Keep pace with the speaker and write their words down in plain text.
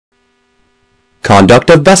Conduct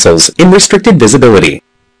of vessels in restricted visibility.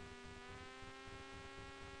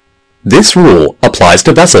 This rule applies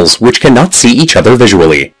to vessels which cannot see each other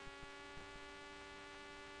visually.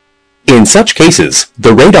 In such cases,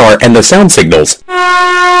 the radar and the sound signals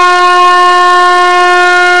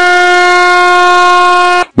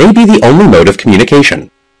may be the only mode of communication.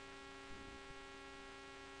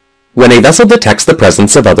 When a vessel detects the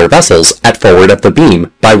presence of other vessels at forward of the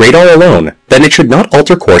beam by radar alone, then it should not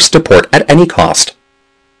alter course to port at any cost.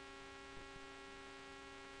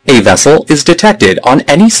 A vessel is detected on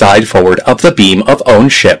any side forward of the beam of own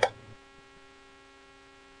ship.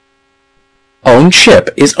 Own ship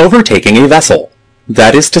is overtaking a vessel.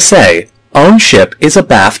 That is to say, own ship is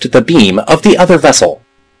abaft the beam of the other vessel.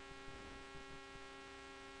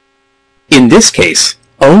 In this case,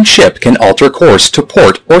 own ship can alter course to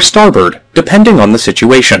port or starboard, depending on the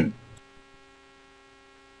situation.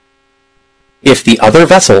 If the other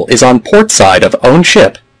vessel is on port side of own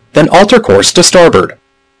ship, then alter course to starboard.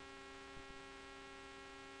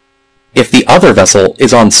 If the other vessel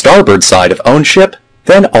is on starboard side of own ship,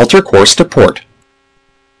 then alter course to port.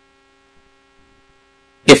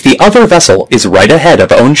 If the other vessel is right ahead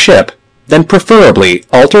of own ship, then preferably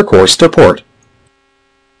alter course to port.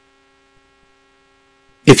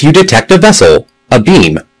 If you detect a vessel, a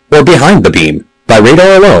beam, or behind the beam, by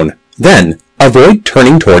radar alone, then avoid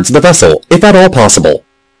turning towards the vessel if at all possible.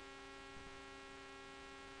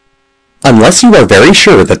 Unless you are very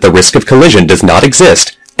sure that the risk of collision does not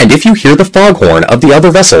exist, and if you hear the foghorn of the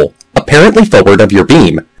other vessel, apparently forward of your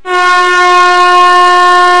beam,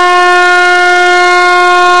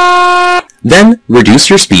 then reduce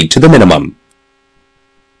your speed to the minimum.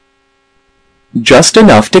 Just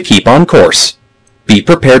enough to keep on course. Be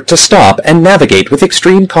prepared to stop and navigate with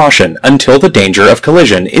extreme caution until the danger of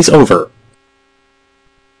collision is over.